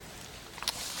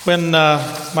When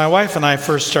my wife and I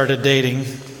first started dating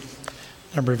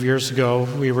a number of years ago,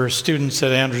 we were students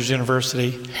at Andrews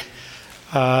University.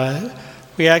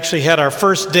 We actually had our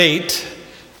first date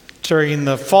during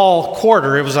the fall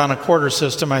quarter. It was on a quarter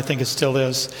system, I think it still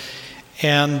is.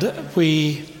 And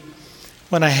we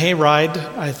went a hayride,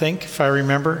 I think, if I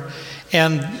remember.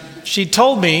 And she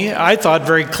told me, I thought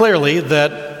very clearly,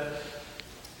 that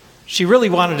she really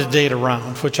wanted to date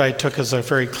around, which I took as a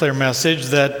very clear message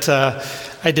that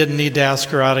I didn't need to ask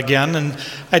her out again. And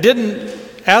I didn't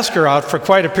ask her out for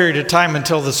quite a period of time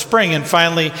until the spring. And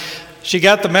finally, she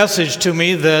got the message to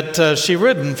me that she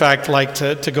would, in fact, like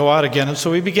to go out again. And so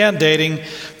we began dating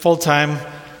full-time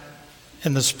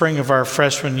in the spring of our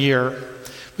freshman year.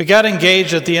 We got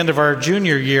engaged at the end of our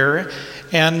junior year.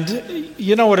 And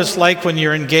you know what it's like when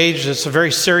you're engaged. It's a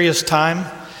very serious time.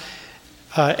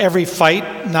 Every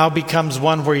fight now becomes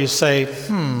one where you say,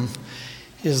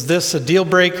 is this a deal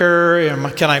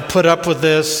breaker? Can I put up with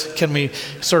this? Can we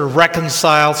sort of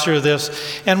reconcile through this?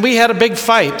 And we had a big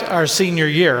fight our senior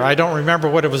year. I don't remember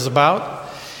what it was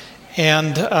about.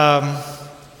 And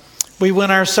we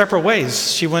went our separate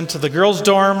ways. She went to the girls'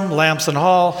 dorm, Lamson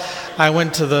Hall. I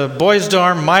went to the boys'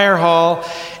 dorm, Meyer Hall.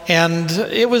 And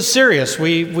it was serious.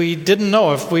 We didn't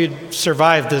know if we'd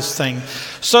survive this thing.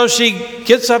 So she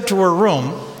gets up to her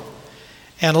room,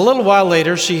 and a little while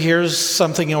later she hears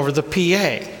something over the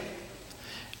PA.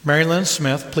 Mary Lynn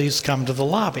Smith, please come to the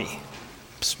lobby.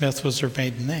 Smith was her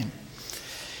maiden name.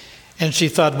 And she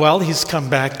thought, well, he's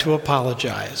come back to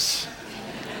apologize.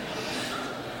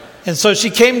 And so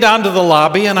she came down to the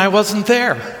lobby, and I wasn't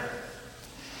there.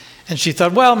 And she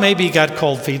thought, well, maybe he got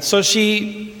cold feet. So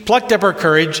she plucked up her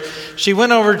courage. She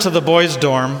went over to the boys'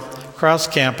 dorm across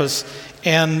campus.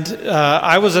 And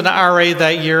I was an RA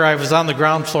that year. I was on the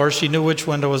ground floor. She knew which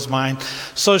window was mine.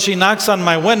 So she knocks on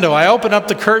my window. I open up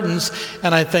the curtains,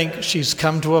 and I think she's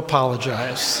come to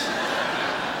apologize.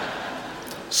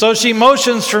 So she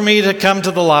motions for me to come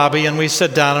to the lobby, and we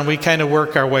sit down, and we kind of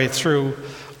work our way through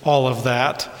all of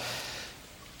that.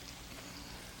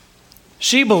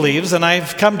 She believes, and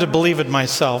I've come to believe it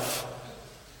myself,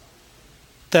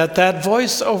 that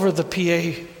voice over the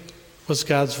PA was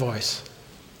God's voice.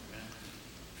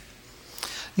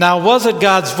 Now, was it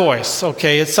God's voice?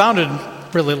 Okay, it sounded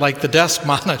really like the desk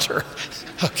monitor.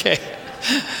 Okay.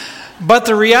 But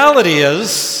the reality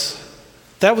is,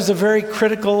 that was a very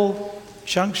critical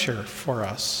juncture for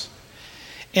us.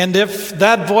 And if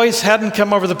that voice hadn't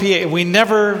come over the PA, we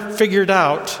never figured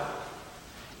out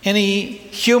any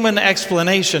human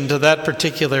explanation to that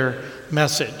particular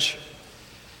message.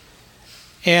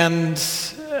 And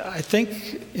I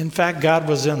think, in fact, God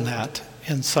was in that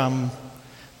in some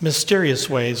mysterious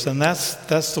ways, and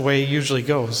that's the way it usually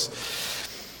goes.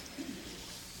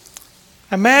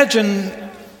 Imagine,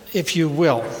 if you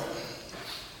will,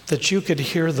 that you could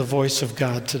hear the voice of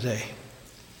God today.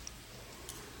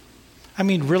 I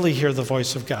mean, really hear the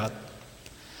voice of God.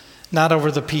 Not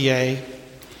over the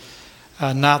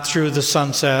PA, not through the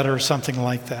sunset or something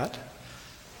like that.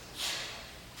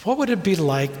 What would it be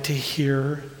like to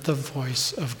hear the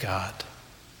voice of God?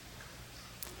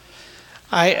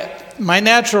 My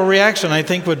natural reaction, I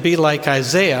think, would be like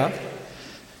Isaiah,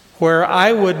 where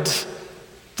I would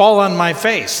fall on my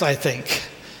face, I think,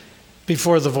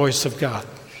 before the voice of God.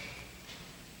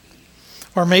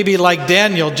 Or maybe like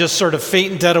Daniel, just sort of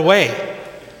faint and dead away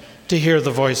to hear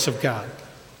the voice of God.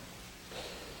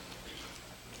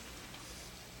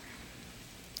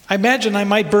 I imagine I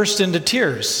might burst into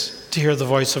tears to hear the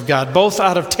voice of God, both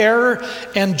out of terror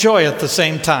and joy at the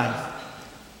same time.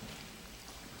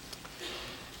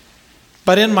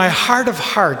 But in my heart of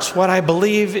hearts, what I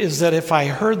believe is that if I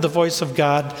heard the voice of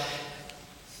God,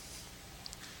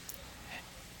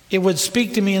 it would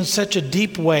speak to me in such a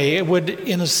deep way. It would,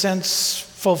 in a sense,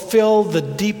 fulfill the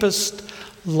deepest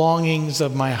longings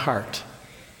of my heart.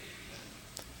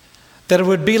 That it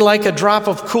would be like a drop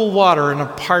of cool water in a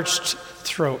parched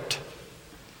throat.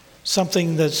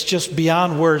 Something that's just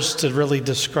beyond words to really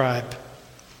describe.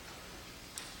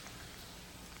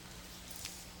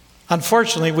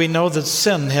 Unfortunately, we know that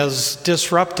sin has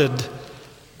disrupted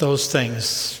those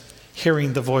things,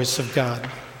 hearing the voice of God.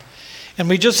 And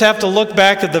we just have to look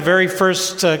back at the very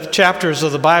first chapters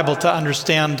of the Bible to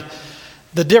understand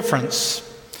the difference.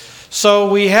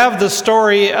 So we have the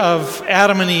story of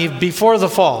Adam and Eve before the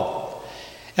fall.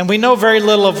 And we know very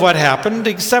little of what happened,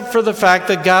 except for the fact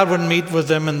that God would meet with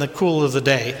them in the cool of the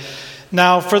day.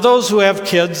 Now, for those who have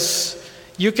kids,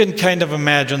 you can kind of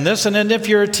imagine this, and then if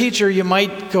you're a teacher, you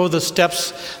might go the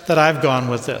steps that I've gone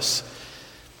with this.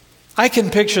 I can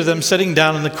picture them sitting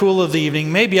down in the cool of the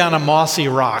evening, maybe on a mossy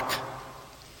rock.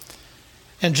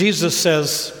 And Jesus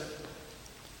says,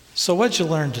 "So what'd you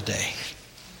learn today?"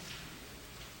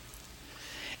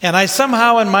 And I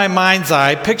somehow in my mind's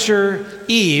eye picture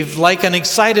Eve like an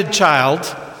excited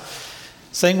child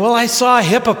saying, "Well, I saw a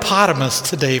hippopotamus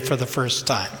today for the first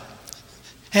time.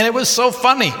 And it was so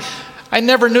funny. I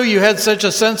never knew you had such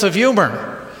a sense of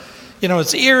humor. You know,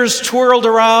 its ears twirled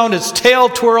around, its tail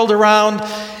twirled around,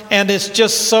 and it's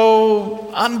just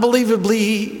so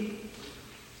unbelievably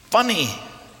funny."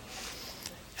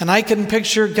 And I can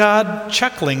picture God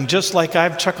chuckling just like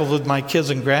I've chuckled with my kids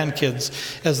and grandkids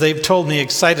as they've told me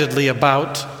excitedly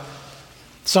about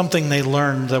something they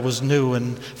learned that was new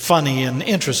and funny and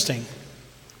interesting.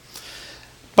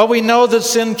 But we know that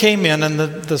sin came in and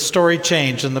the story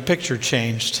changed and the picture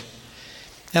changed.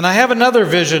 And I have another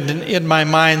vision in my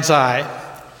mind's eye.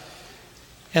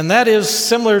 And that is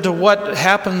similar to what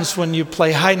happens when you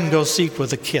play hide and go seek with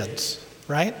the kids,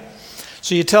 right?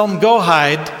 So you tell them, "Go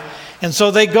hide." And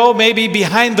so they go maybe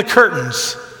behind the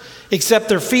curtains, except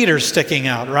their feet are sticking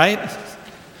out, right?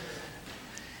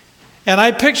 And I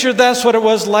pictured that's what it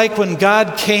was like when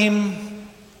God came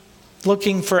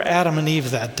looking for Adam and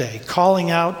Eve that day, calling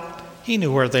out. He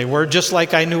knew where they were, just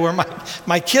like I knew where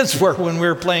my kids were when we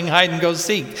were playing hide and go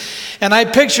seek. And I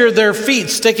pictured their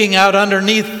feet sticking out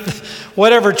underneath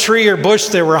whatever tree or bush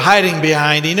they were hiding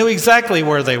behind. He knew exactly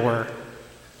where they were.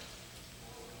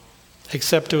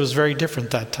 Except it was very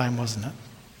different that time, wasn't it?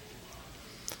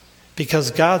 Because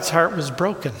God's heart was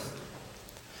broken.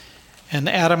 And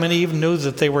Adam and Eve knew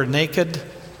that they were naked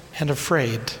and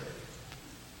afraid.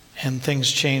 And things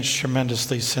changed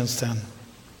tremendously since then.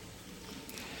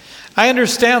 I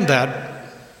understand that.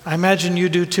 I imagine you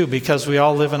do too, because we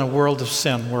all live in a world of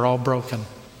sin. We're all broken.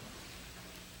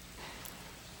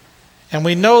 And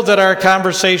we know that our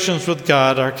conversations with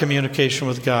God, our communication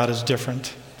with God is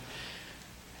different.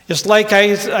 It's like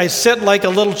I sit like a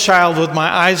little child with my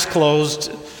eyes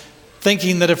closed,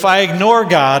 thinking that if I ignore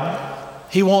God,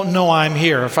 He won't know I'm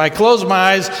here. If I close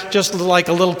my eyes just like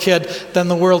a little kid, then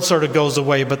the world sort of goes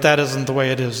away. But that isn't the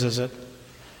way it is it?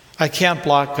 I can't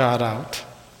block God out.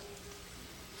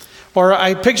 Or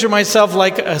I picture myself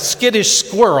like a skittish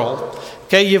squirrel.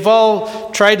 Okay, you've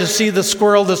all tried to see the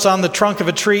squirrel that's on the trunk of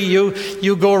a tree.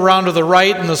 You go around to the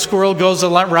right and the squirrel goes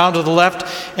around to the left,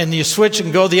 and you switch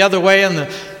and go the other way, and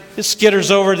it skitters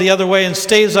over the other way and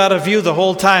stays out of view the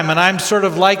whole time. And I'm sort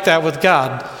of like that with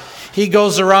God. He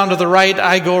goes around to the right,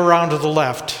 I go around to the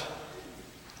left.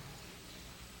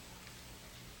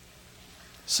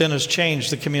 Sin has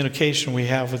changed the communication we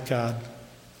have with God.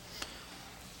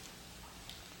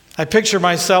 I picture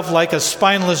myself like a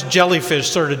spineless jellyfish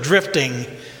sort of drifting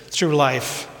through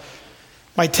life.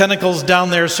 My tentacles down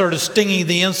there sort of stinging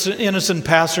the innocent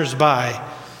passers-by.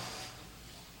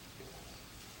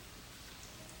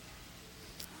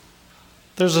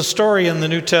 There's a story in the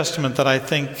New Testament that I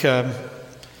think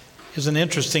is an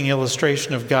interesting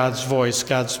illustration of God's voice,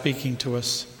 God speaking to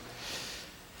us.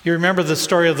 You remember the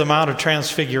story of the Mount of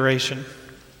Transfiguration.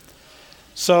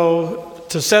 So,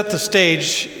 to set the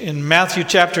stage, in Matthew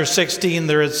chapter 16,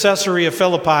 they're at Caesarea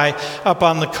Philippi up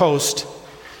on the coast.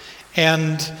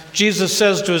 And Jesus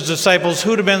says to his disciples,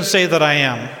 "Who do men say that I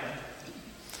am?"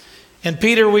 And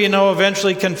Peter, we know,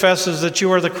 eventually confesses that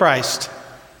you are the Christ.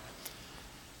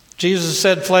 Jesus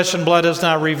said, "Flesh and blood has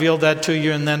not revealed that to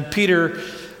you." And then Peter,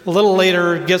 a little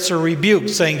later, gets a rebuke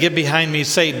saying, "Get behind me,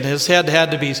 Satan." His head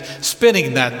had to be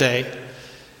spinning that day.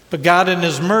 But God, in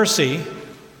his mercy,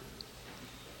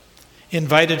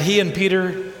 invited he and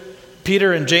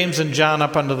Peter and James and John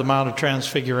up onto the Mount of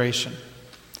Transfiguration.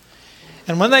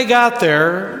 And when they got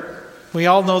there, we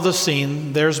all know the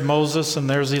scene. There's Moses and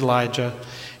there's Elijah,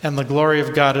 and the glory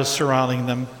of God is surrounding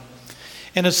them.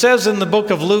 And it says in the book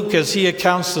of Luke, as he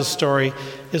accounts the story,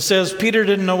 it says Peter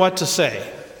didn't know what to say.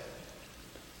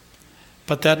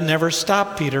 But that never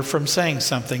stopped Peter from saying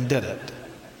something, did it?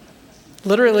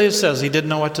 Literally it says he didn't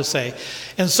know what to say.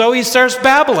 And so he starts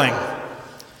babbling.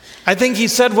 I think he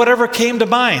said whatever came to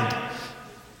mind.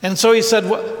 And so he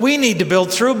said, we need to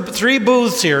build three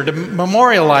booths here to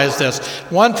memorialize this.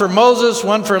 One for Moses,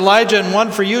 one for Elijah, and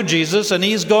one for you, Jesus. And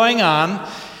he's going on.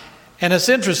 And it's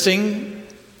interesting,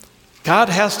 God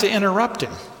has to interrupt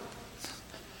him. It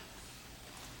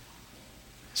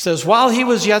says, while he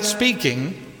was yet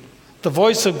speaking, the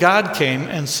voice of God came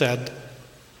and said,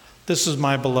 "This is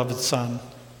my beloved Son.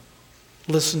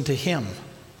 Listen to him."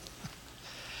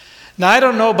 Now, I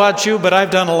don't know about you, but I've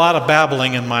done a lot of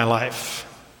babbling in my life.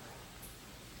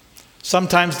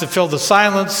 Sometimes to fill the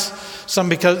silence,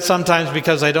 sometimes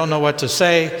because I don't know what to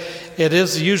say. It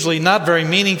is usually not very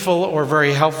meaningful or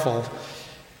very helpful.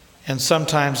 And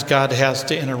sometimes God has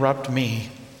to interrupt me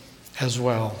as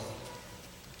well.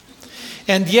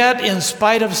 And yet, in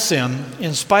spite of sin,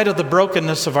 in spite of the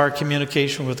brokenness of our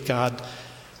communication with God,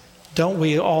 don't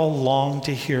we all long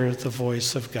to hear the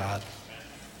voice of God?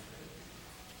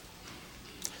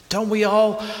 Don't we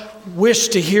all wish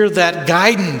to hear that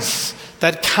guidance,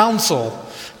 that counsel,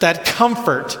 that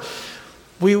comfort?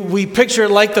 We picture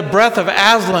it like the breath of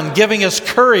Aslan giving us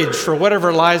courage for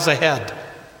whatever lies ahead.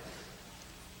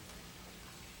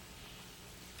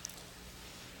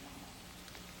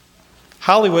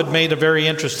 Hollywood made a very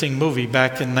interesting movie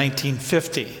back in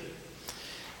 1950.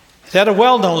 It had a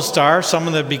well-known star,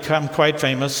 someone that had become quite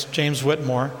famous, James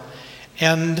Whitmore,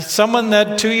 and someone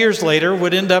that 2 years later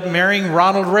would end up marrying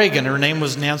Ronald Reagan. Her name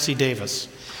was Nancy Davis.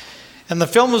 And the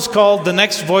film was called The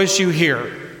Next Voice You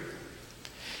Hear.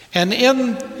 And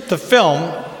in the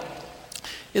film,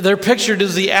 they're pictured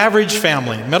as the average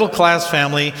family, middle-class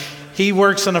family. He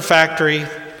works in a factory.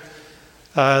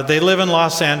 They live in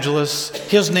Los Angeles.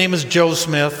 His name is Joe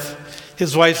Smith.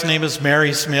 His wife's name is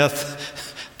Mary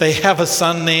Smith. They have a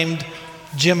son named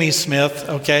Jimmy Smith,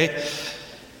 okay?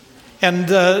 And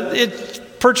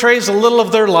it portrays a little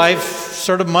of their life,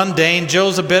 sort of mundane.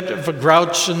 Joe's a bit of a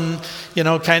grouch and,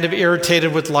 kind of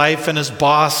irritated with life and his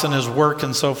boss and his work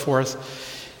and so forth.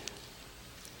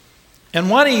 And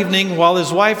one evening, while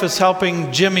his wife is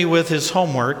helping Jimmy with his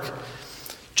homework,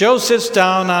 Joe sits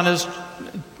down on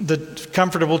the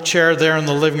comfortable chair there in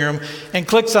the living room and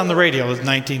clicks on the radio. It was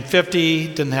 1950,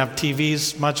 didn't have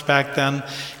TVs much back then.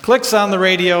 Clicks on the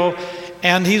radio,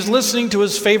 and he's listening to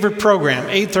his favorite program,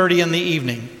 8:30 in the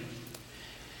evening.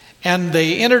 And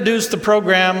they introduce the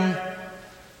program,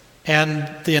 and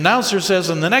the announcer says,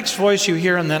 "And the next voice you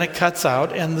hear," and then it cuts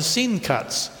out, and the scene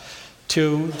cuts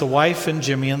to the wife and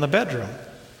Jimmy in the bedroom.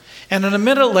 And then a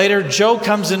minute later, Joe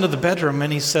comes into the bedroom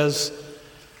and he says,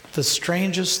 "The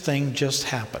strangest thing just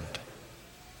happened.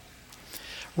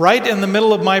 Right in the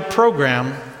middle of my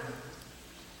program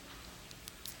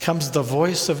comes the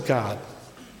voice of God."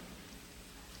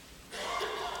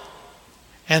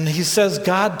 And he says,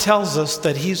 God tells us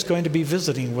that he's going to be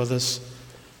visiting with us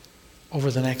over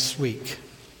the next week.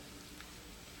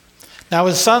 Now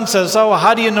his son says, "Oh,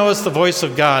 how do you know it's the voice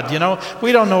of God?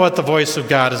 We don't know what the voice of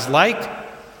God is like."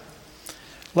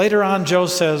 Later on, Joe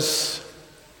says,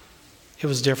 "It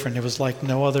was different. It was like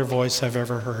no other voice I've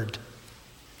ever heard."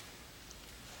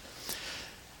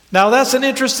 Now that's an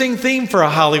interesting theme for a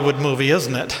Hollywood movie,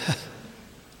 isn't it?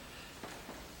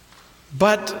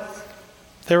 But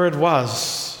there it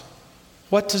was.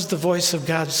 What does the voice of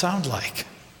God sound like?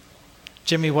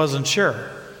 Jimmy wasn't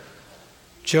sure.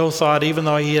 Joe thought, even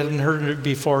though he hadn't heard it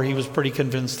before, he was pretty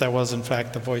convinced that was in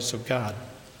fact the voice of God.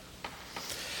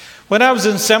 When I was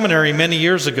in seminary many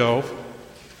years ago,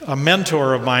 a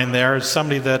mentor of mine there,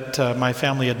 somebody that my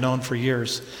family had known for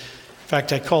years. In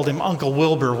fact, I called him Uncle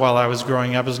Wilbur while I was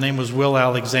growing up. His name was Will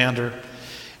Alexander.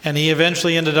 And he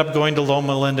eventually ended up going to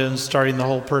Loma Linda and starting the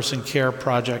Whole Person Care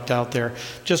project out there.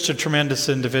 Just a tremendous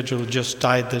individual who just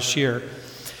died this year.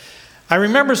 I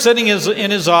remember sitting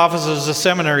in his office as a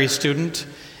seminary student,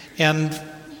 and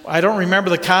I don't remember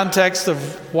the context of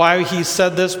why he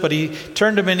said this, but he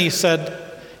turned to me and he said,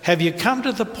 "Have you come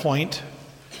to the point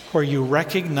where you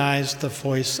recognize the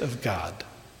voice of God?"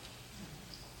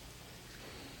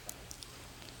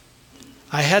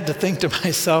 I had to think to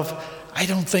myself, I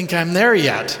don't think I'm there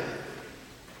yet.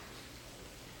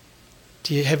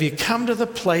 Have you come to the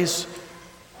place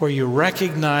where you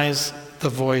recognize the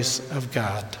voice of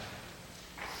God?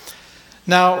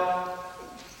 Now,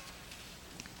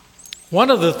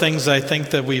 one of the things I think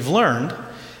that we've learned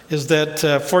is that,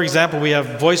 for example, we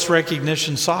have voice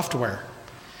recognition software.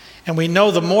 And we know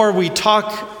the more we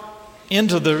talk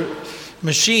into the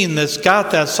machine that's got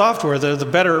that software, the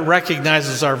better it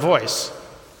recognizes our voice.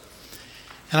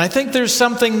 And I think there's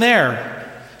something there.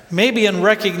 Maybe in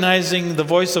recognizing the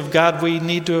voice of God, we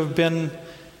need to have been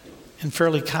in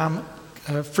fairly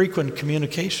frequent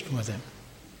communication with him.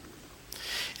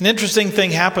 An interesting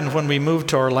thing happened when we moved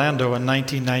to Orlando in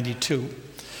 1992.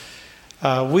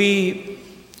 We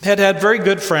had very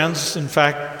good friends. In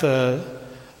fact, the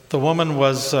woman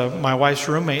was my wife's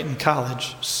roommate in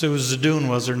college. Sue Zadoon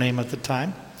was her name at the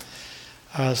time.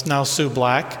 It's now Sue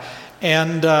Black.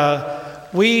 And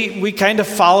we kind of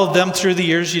followed them through the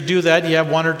years. You do that. You have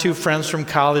one or two friends from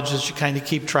college that you kind of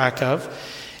keep track of.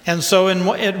 And so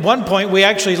at one point, we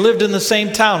actually lived in the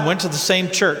same town, went to the same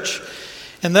church.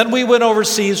 And then we went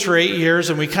overseas for 8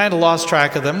 years, and we kind of lost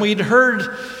track of them. We'd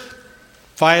heard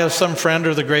via some friend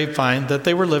or the grapevine that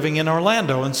they were living in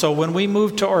Orlando. And so when we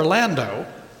moved to Orlando,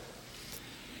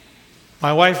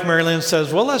 my wife, Marilyn,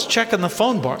 says, "Well, let's check in the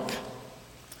phone book."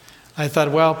 I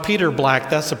thought, well, Peter Black,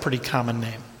 that's a pretty common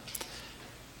name.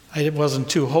 I wasn't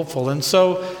too hopeful. And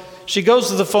so she goes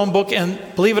to the phone book, and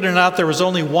believe it or not, there was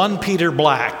only one Peter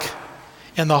Black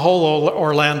in the whole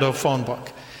Orlando phone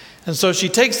book. And so she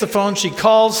takes the phone, she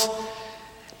calls,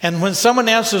 and when someone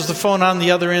answers the phone on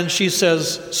the other end, she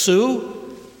says,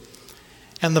 "Sue?"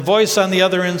 And the voice on the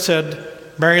other end said,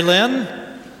 "Mary Lynn?"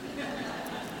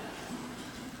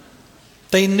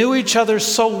 They knew each other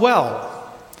so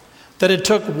well that it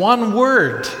took one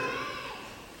word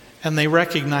and they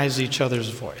recognized each other's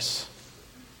voice.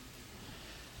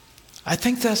 I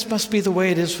think that must be the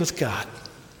way it is with God.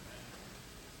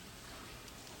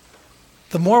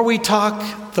 The more we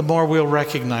talk, the more we'll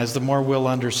recognize, the more we'll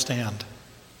understand.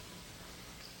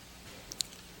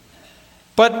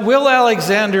 But Will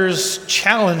Alexander's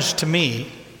challenge to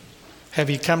me, have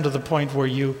you come to the point where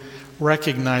you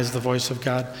recognize the voice of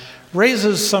God,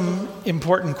 raises some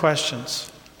important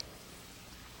questions.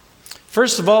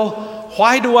 First of all,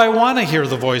 why do I want to hear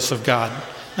the voice of God?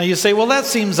 Now you say, well, that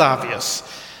seems obvious.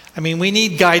 I mean, we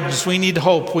need guidance, we need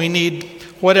hope, we need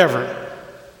whatever.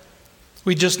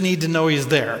 We just need to know He's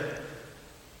there.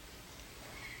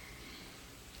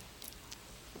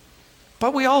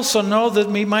 But we also know that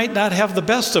we might not have the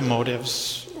best of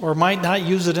motives or might not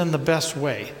use it in the best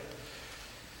way.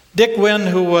 Dick Wynn,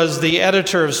 who was the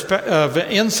editor of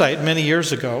Insight many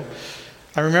years ago,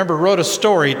 I remember wrote a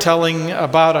story telling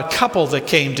about a couple that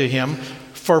came to him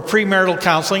for premarital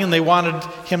counseling, and they wanted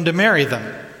him to marry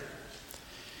them.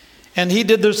 And he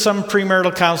did some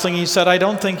premarital counseling. He said, "I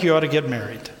don't think you ought to get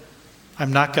married.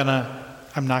 I'm not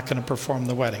gonna perform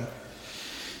the wedding."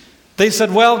 They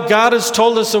said, "Well, God has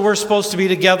told us that we're supposed to be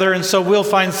together, and so we'll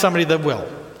find somebody that will."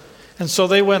 And so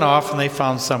they went off and they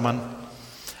found someone.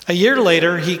 A year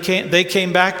later, they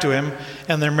came back to him,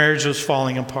 and their marriage was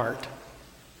falling apart.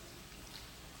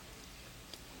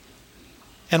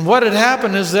 And what had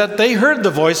happened is that they heard the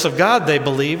voice of God, they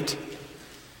believed,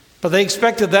 but they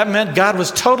expected that meant God was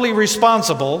totally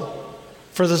responsible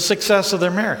for the success of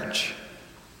their marriage.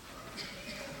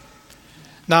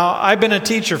 Now, I've been a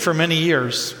teacher for many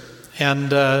years,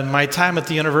 and my time at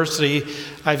the university,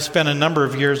 I've spent a number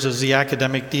of years as the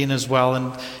academic dean as well,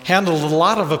 and handled a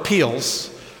lot of appeals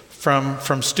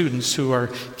from students who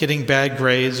are getting bad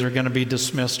grades or going to be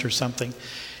dismissed or something.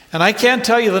 And I can't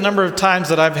tell you the number of times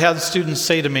that I've had students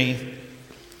say to me,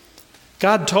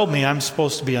 "God told me I'm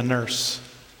supposed to be a nurse."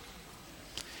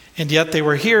 And yet they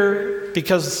were here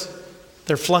because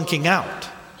they're flunking out.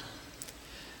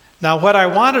 Now, what I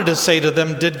wanted to say to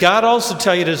them, did God also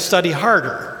tell you to study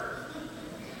harder?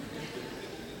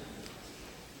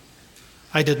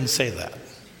 I didn't say that.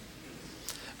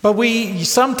 But we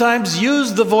sometimes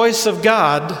use the voice of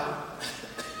God,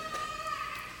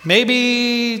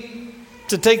 maybe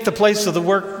to take the place of the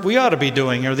work we ought to be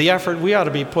doing or the effort we ought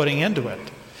to be putting into it.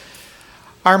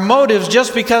 Our motives,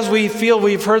 just because we feel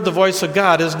we've heard the voice of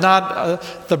God, is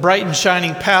not the bright and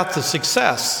shining path to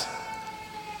success,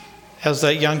 as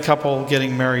that young couple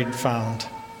getting married found.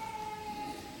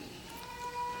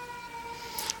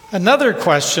 Another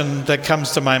question that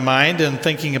comes to my mind in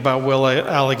thinking about Will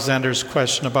Alexander's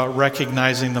question about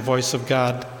recognizing the voice of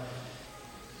God: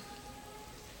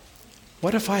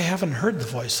 what if I haven't heard the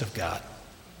voice of God?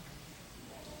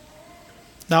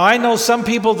 Now, I know some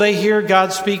people, they hear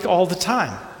God speak all the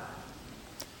time.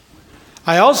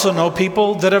 I also know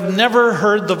people that have never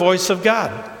heard the voice of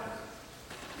God.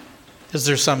 Is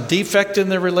there some defect in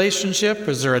their relationship?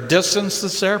 Is there a distance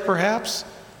that's there, perhaps?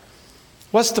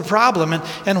 What's the problem?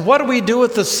 And what do we do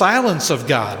with the silence of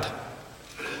God?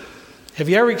 Have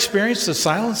you ever experienced the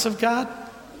silence of God?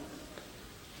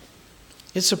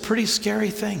 It's a pretty scary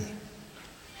thing.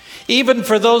 Even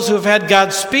for those who have had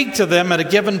God speak to them at a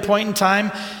given point in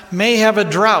time, may have a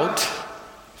drought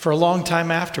for a long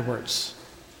time afterwards.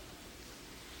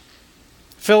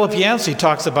 Philip Yancey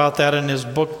talks about that in his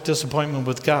book, Disappointment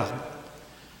with God.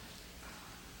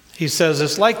 He says,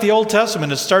 it's like the Old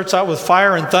Testament. It starts out with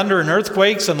fire and thunder and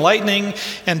earthquakes and lightning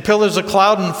and pillars of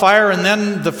cloud and fire, and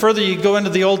then the further you go into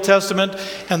the Old Testament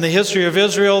and the history of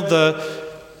Israel, the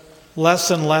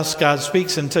less and less God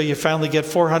speaks until you finally get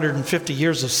 450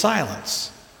 years of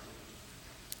silence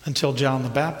until John the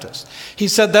Baptist. He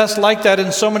said that's like that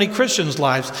in so many Christians'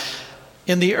 lives.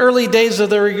 In the early days of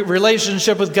their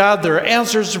relationship with God, there are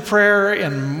answers to prayer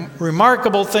and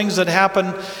remarkable things that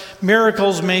happen,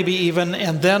 miracles maybe even,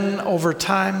 and then over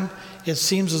time, it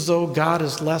seems as though God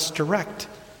is less direct.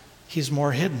 He's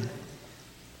more hidden.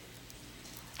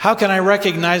 How can I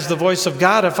recognize the voice of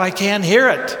God if I can't hear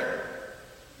it?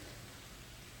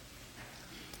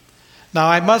 Now,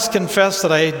 I must confess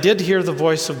that I did hear the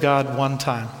voice of God one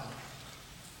time.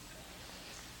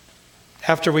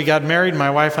 After we got married, my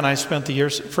wife and I spent the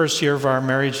first year of our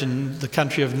marriage in the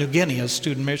country of New Guinea as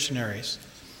student missionaries.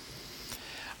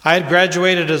 I had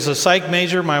graduated as a psych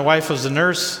major. My wife was a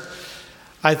nurse.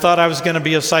 I thought I was going to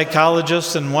be a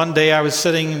psychologist, and one day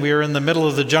we were in the middle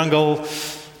of the jungle,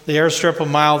 the airstrip a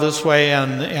mile this way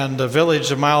and the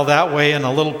village a mile that way, and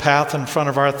a little path in front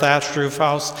of our thatched roof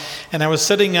house. And I was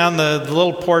sitting on the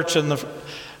little porch in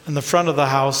the front of the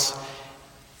house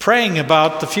praying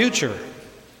about the future.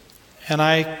 And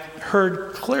I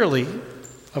heard clearly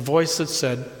a voice that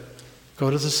said,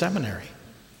 "Go to the seminary."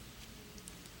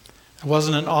 It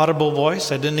wasn't an audible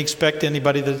voice. I didn't expect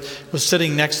anybody that was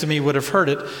sitting next to me would have heard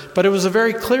it, but it was a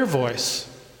very clear voice.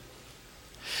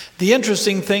 The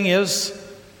interesting thing is,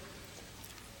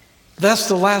 that's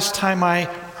the last time I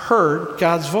heard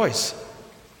God's voice.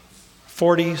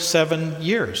 47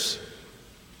 years.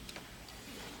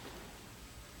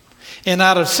 And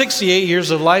out of 68 years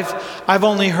of life, I've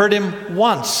only heard him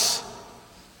once.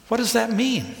 What does that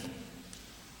mean?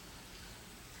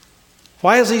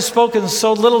 Why has he spoken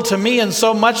so little to me and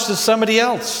so much to somebody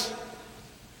else?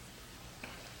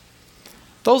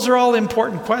 Those are all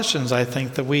important questions, I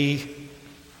think, that we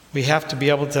have to be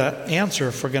able to answer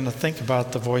if we're going to think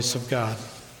about the voice of God.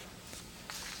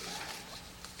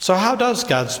 So how does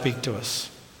God speak to us?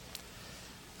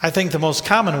 I think the most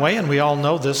common way, and we all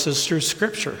know this, is through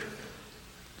Scripture.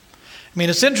 I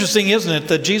mean, it's interesting, isn't it,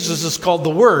 that Jesus is called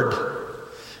the Word.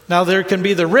 Now, there can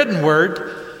be the written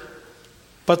Word,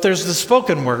 but there's the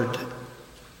spoken Word.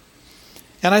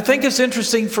 And I think it's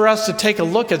interesting for us to take a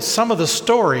look at some of the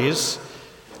stories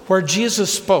where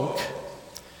Jesus spoke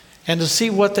and to see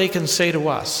what they can say to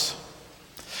us.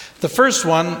 The first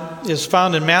one is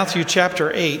found in Matthew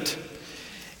chapter 8.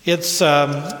 It's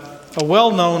a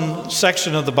well-known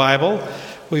section of the Bible.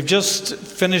 We've just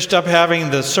finished up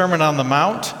having the Sermon on the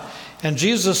Mount, and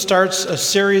Jesus starts a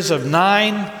series of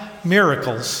 9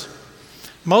 miracles,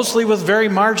 mostly with very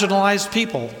marginalized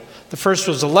people. The first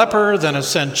was a leper, then a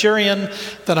centurion,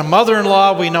 then a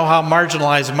mother-in-law. We know how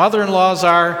marginalized mother-in-laws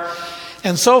are,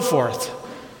 and so forth.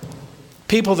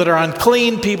 People that are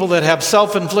unclean, people that have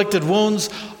self-inflicted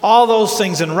wounds, all those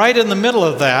things. And right in the middle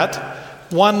of that,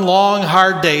 one long,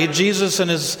 hard day, Jesus and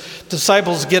his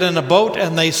disciples get in a boat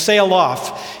and they sail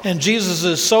off. And Jesus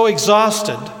is so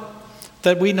exhausted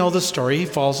that we know the story. He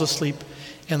falls asleep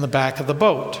in the back of the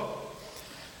boat.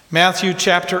 Matthew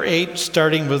chapter 8,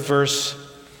 starting with verse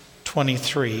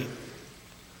 23.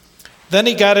 Then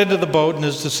he got into the boat and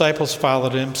his disciples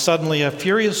followed him. Suddenly a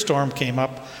furious storm came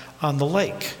up on the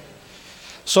lake,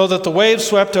 so that the waves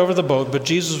swept over the boat, but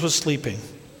Jesus was sleeping.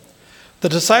 The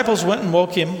disciples went and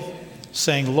woke him,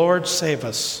 saying, "Lord, save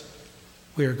us.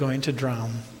 We are going to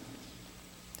drown."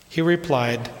 He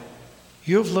replied,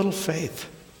 "You have little faith.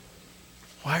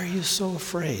 Why are you so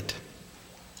afraid?"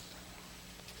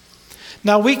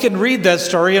 Now, we can read that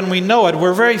story and we know it.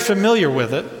 We're very familiar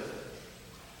with it.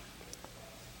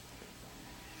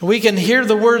 We can hear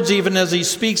the words even as he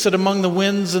speaks it among the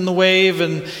winds and the wave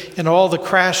and all the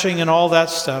crashing and all that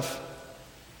stuff.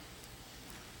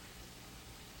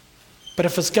 But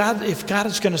if God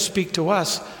is going to speak to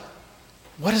us,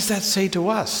 what does that say to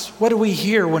us? What do we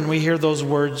hear when we hear those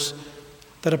words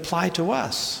that apply to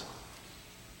us?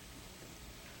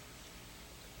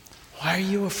 Why are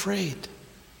you afraid?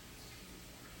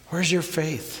 Where's your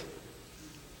faith?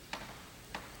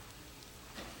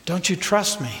 Don't you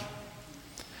trust me?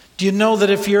 Do you know that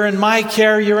if you're in my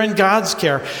care, you're in God's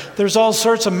care? There's all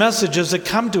sorts of messages that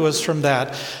come to us from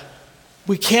that.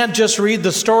 We can't just read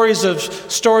the stories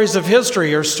of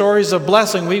history or stories of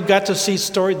blessing. We've got to see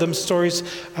stories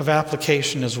of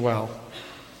application as well.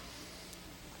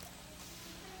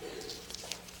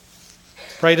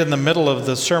 Right in the middle of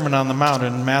the Sermon on the Mount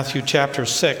in Matthew chapter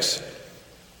 6,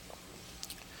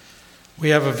 we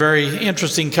have a very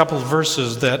interesting couple of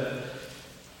verses that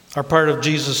are part of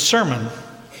Jesus' sermon.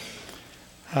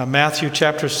 Matthew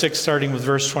chapter 6, starting with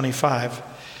verse 25.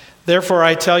 "Therefore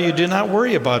I tell you, do not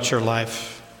worry about your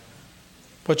life,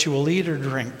 what you will eat or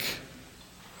drink,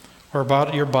 or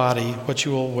about your body, what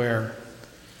you will wear.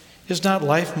 Is not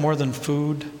life more than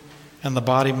food, and the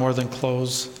body more than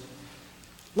clothes?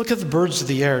 Look at the birds of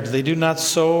the air. They do not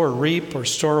sow or reap or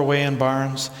store away in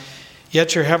barns,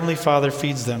 yet your heavenly Father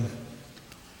feeds them.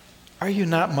 Are you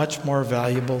not much more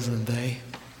valuable than they?"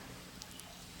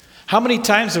 How many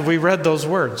times have we read those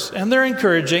words? And they're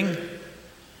encouraging.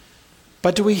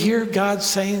 But do we hear God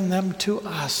saying them to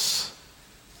us?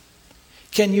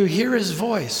 Can you hear his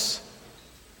voice?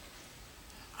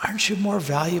 Aren't you more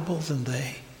valuable than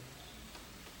they?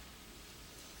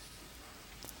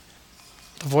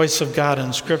 The voice of God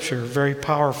in Scripture, a very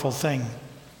powerful thing.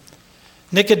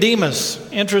 Nicodemus,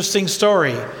 interesting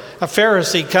story. A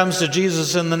Pharisee comes to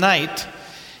Jesus in the night,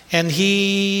 and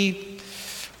he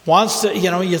Wants to,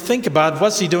 you think about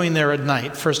what's he doing there at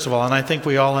night, first of all, and I think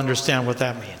we all understand what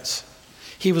that means.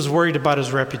 He was worried about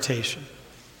his reputation.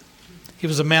 He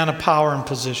was a man of power and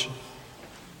position.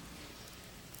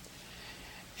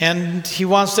 And he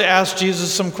wants to ask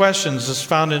Jesus some questions. It's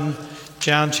found in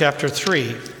John chapter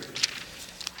 3.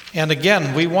 And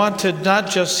again, we want to not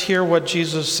just hear what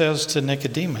Jesus says to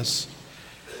Nicodemus.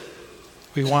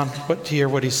 We want to hear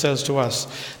what he says to us.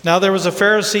 Now there was a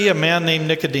Pharisee, a man named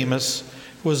Nicodemus,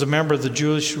 who was a member of the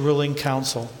Jewish ruling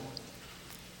council.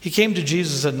 He came to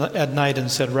Jesus at night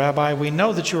and said, "Rabbi, we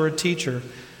know that you are a teacher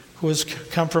who has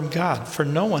come from God, for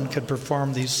no one could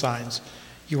perform these signs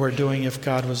you are doing if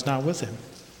God was not with him."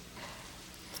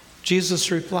 Jesus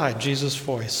replied, Jesus'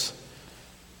 voice,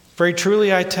 "Very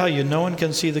truly I tell you, no one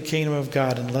can see the kingdom of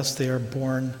God unless they are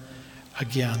born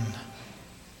again."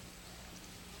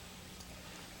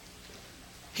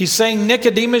 He's saying,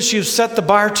 Nicodemus, you've set the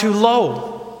bar too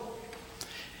low.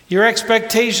 Your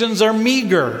expectations are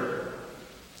meager.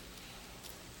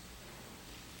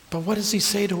 But what does he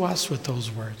say to us with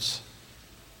those words?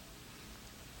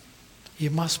 You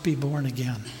must be born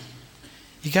again.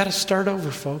 You got to start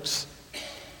over, folks.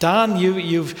 Don,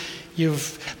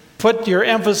 you've put your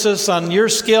emphasis on your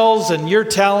skills and your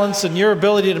talents and your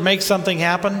ability to make something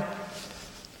happen.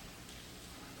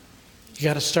 You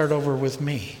got to start over with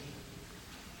me.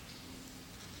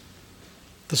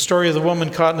 The story of the woman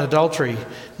caught in adultery.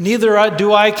 Neither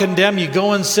do I condemn you.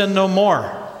 Go and sin no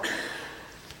more.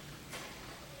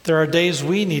 There are days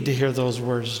we need to hear those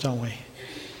words, don't we?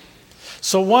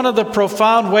 So one of the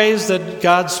profound ways that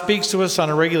God speaks to us on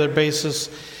a regular basis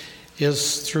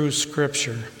is through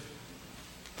Scripture.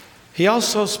 He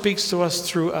also speaks to us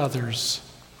through others.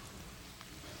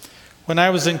 When I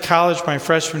was in college my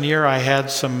freshman year, I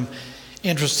had some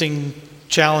interesting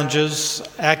challenges,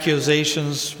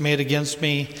 accusations made against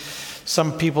me,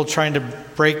 some people trying to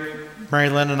break Mary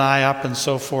Lynn and I up and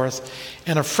so forth.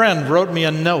 And a friend wrote me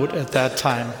a note at that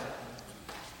time.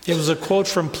 It was a quote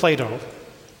from Plato.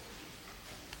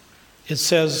 It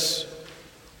says,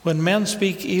 "When men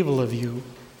speak evil of you,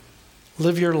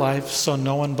 live your life so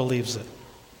no one believes it."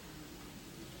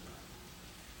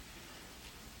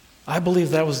 I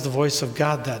believe that was the voice of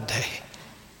God that day.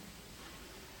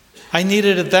 I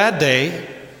needed it that day,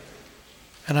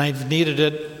 and I've needed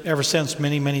it ever since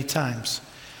many, many times.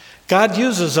 God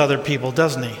uses other people,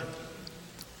 doesn't he?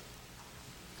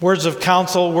 Words of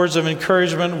counsel, words of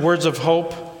encouragement, words of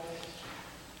hope.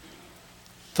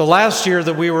 The last year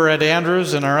that we were at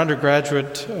Andrews in our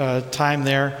undergraduate time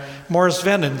there, Morris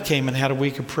Venden came and had a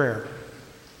week of prayer.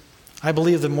 I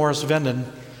believe that Morris Venden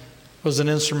was an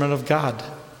instrument of God.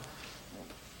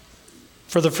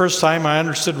 For the first time, I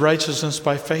understood righteousness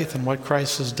by faith and what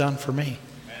Christ has done for me.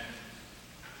 Amen.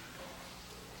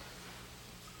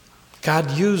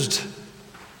 God used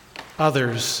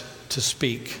others to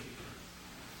speak.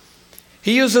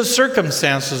 He uses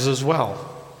circumstances as well.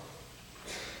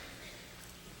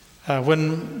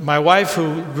 When my wife,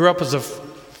 who grew up as a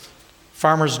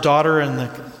farmer's daughter in the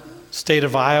state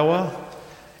of Iowa,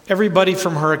 everybody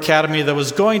from her academy that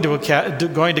was going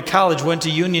to college went to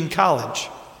Union College.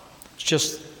 It's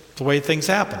just the way things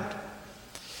happened.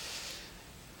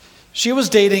 She was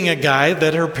dating a guy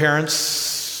that her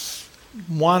parents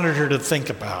wanted her to think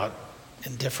about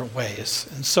in different ways.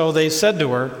 And so they said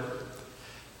to her,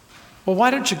 "Well,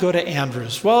 why don't you go to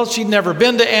Andrews?" Well, she'd never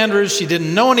been to Andrews. She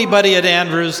didn't know anybody at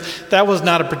Andrews. That was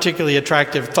not a particularly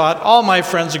attractive thought. All my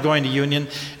friends are going to Union.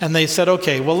 And they said,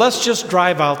 "Okay, well, let's just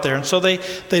drive out there." And so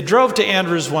they drove to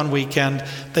Andrews one weekend.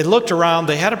 They looked around.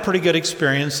 They had a pretty good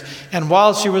experience. And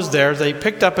while she was there, they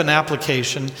picked up an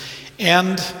application.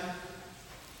 And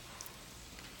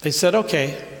they said,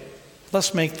 "Okay,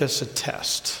 let's make this a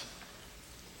test."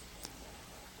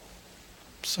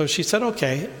 So she said,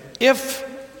 "Okay,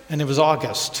 and it was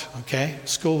August, okay?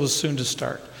 School was soon to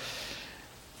start.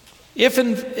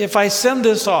 If I send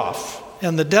this off,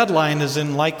 and the deadline is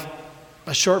in like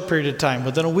a short period of time,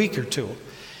 within a week or two,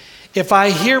 if I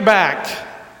hear back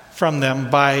from them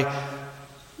by,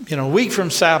 a week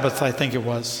from Sabbath, I think it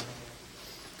was,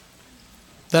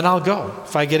 then I'll go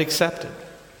if I get accepted."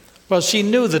 Well, she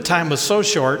knew the time was so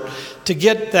short to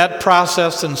get that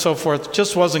processed and so forth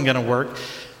just wasn't going to work.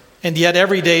 And yet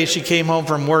every day she came home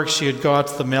from work, she would go out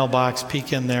to the mailbox,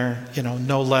 peek in there,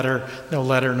 no letter, no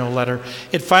letter, no letter.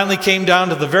 It finally came down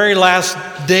to the very last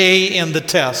day in the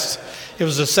test. It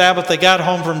was a Sabbath. They got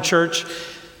home from church.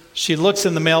 She looks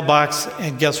in the mailbox,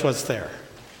 and guess what's there?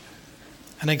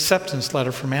 An acceptance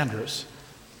letter from Andrews.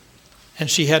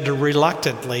 And she had to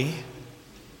reluctantly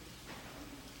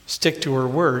stick to her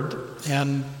word,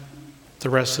 and the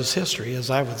rest is history, as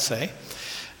I would say.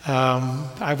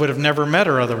 I would have never met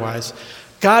her otherwise.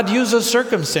 God uses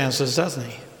circumstances, doesn't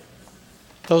he?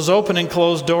 Those open and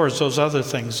closed doors, those other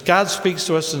things. God speaks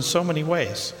to us in so many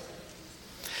ways.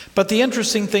 But the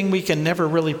interesting thing, we can never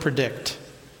really predict.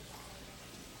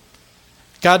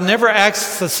 God never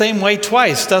acts the same way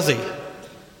twice, does he?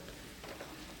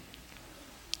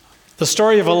 The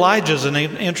story of Elijah is an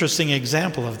interesting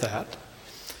example of that.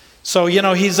 So,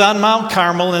 he's on Mount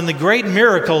Carmel, and the great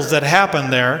miracles that happen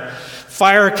there,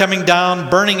 fire coming down,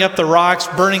 burning up the rocks,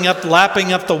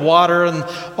 lapping up the water, and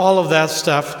all of that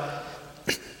stuff.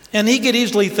 And he could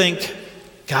easily think,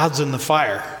 God's in the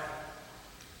fire.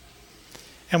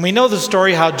 And we know the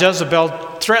story how Jezebel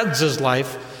threatens his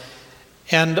life.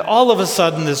 And all of a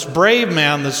sudden, this brave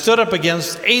man that stood up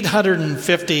against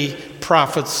 850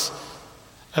 prophets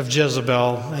of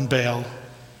Jezebel and Baal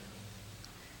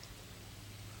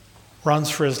runs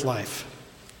for his life.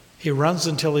 He runs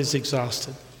until he's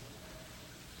exhausted.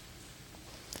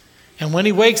 And when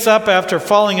he wakes up after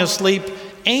falling asleep,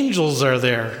 angels are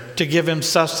there to give him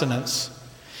sustenance.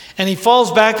 And he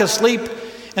falls back asleep,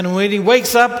 and when he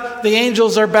wakes up, the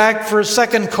angels are back for a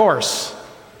second course.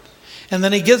 And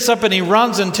then he gets up and he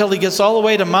runs until he gets all the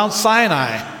way to Mount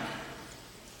Sinai,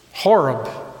 Horeb.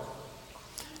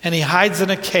 And he hides in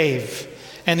a cave,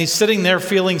 and he's sitting there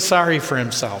feeling sorry for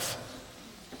himself.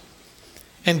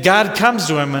 And God comes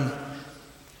to him,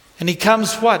 and he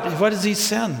comes what? What does he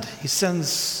send? He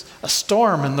sends a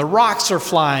storm, and the rocks are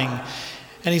flying.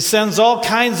 And he sends all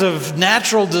kinds of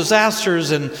natural disasters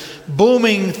and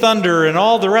booming thunder and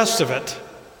all the rest of it.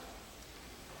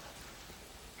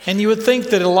 And you would think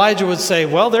that Elijah would say,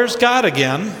 well, there's God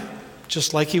again,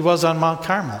 just like he was on Mount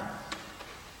Carmel.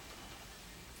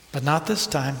 But not this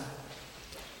time.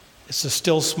 It's a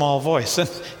still small voice. And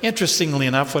interestingly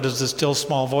enough, what does the still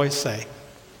small voice say?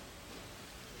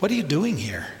 What are you doing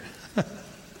here?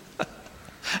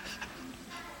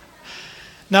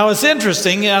 Now it's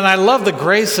interesting, and I love the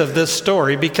grace of this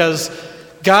story, because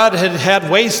God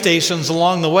had way stations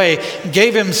along the way,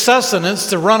 gave him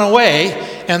sustenance to run away,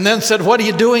 and then said, what are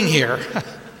you doing here?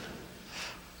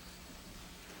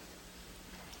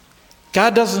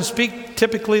 God doesn't speak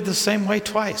typically the same way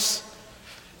twice.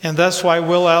 And that's why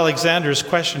Will Alexander's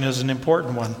question is an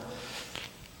important one.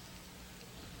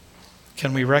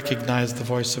 Can we recognize the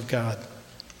voice of God?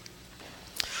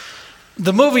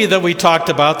 The movie that we talked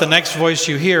about, The Next Voice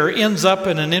You Hear, ends up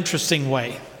in an interesting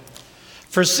way.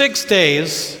 For 6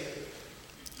 days,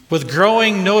 with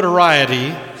growing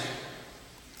notoriety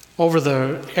over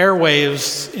the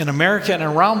airwaves in America and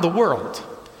around the world,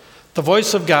 the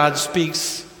voice of God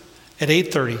speaks at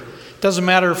 8:30. Doesn't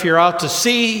matter if you're out to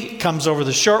sea, it comes over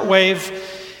the shortwave,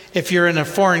 if you're in a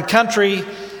foreign country.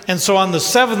 And so on the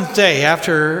 7th day,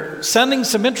 after sending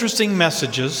some interesting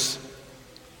messages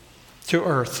to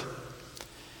Earth,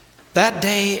 that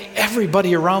day,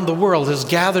 everybody around the world is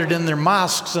gathered in their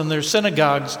mosques and their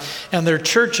synagogues and their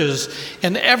churches,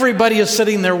 and everybody is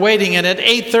sitting there waiting. And at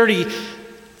 8:30,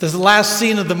 the last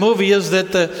scene of the movie is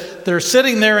that they're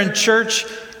sitting there in church,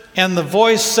 and the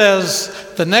voice says,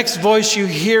 the next voice you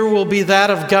hear will be that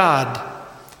of God.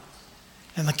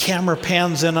 And the camera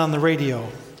pans in on the radio,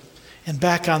 and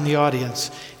back on the audience,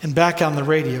 and back on the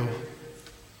radio,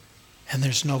 and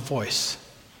there's no voice.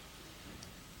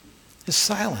 It's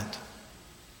silent.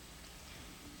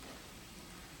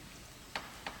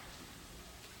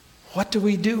 What do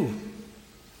we do?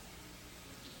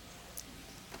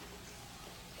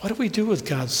 What do we do with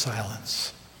God's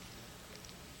silence?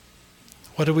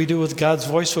 What do we do with God's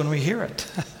voice when we hear it?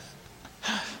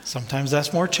 Sometimes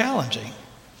that's more challenging.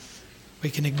 We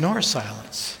can ignore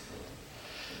silence.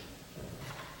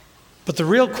 But the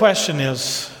real question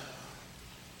is,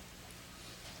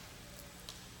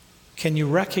 can you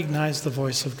recognize the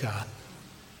voice of God?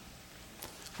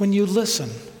 When you listen,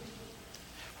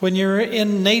 when you're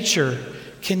in nature,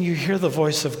 can you hear the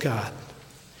voice of God?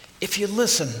 If you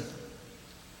listen,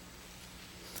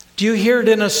 do you hear it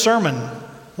in a sermon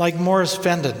like Morris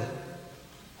Fendon?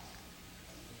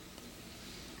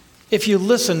 If you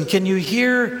listen, can you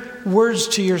hear words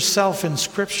to yourself in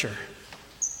Scripture?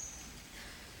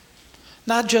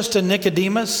 Not just to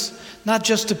Nicodemus, not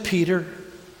just to Peter,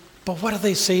 but what do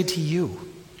they say to you?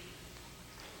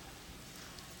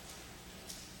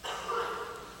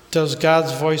 Does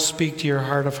God's voice speak to your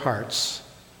heart of hearts?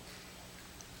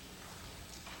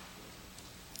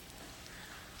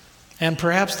 And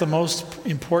perhaps the most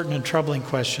important and troubling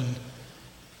question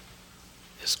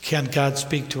is, can God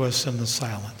speak to us in the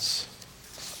silence?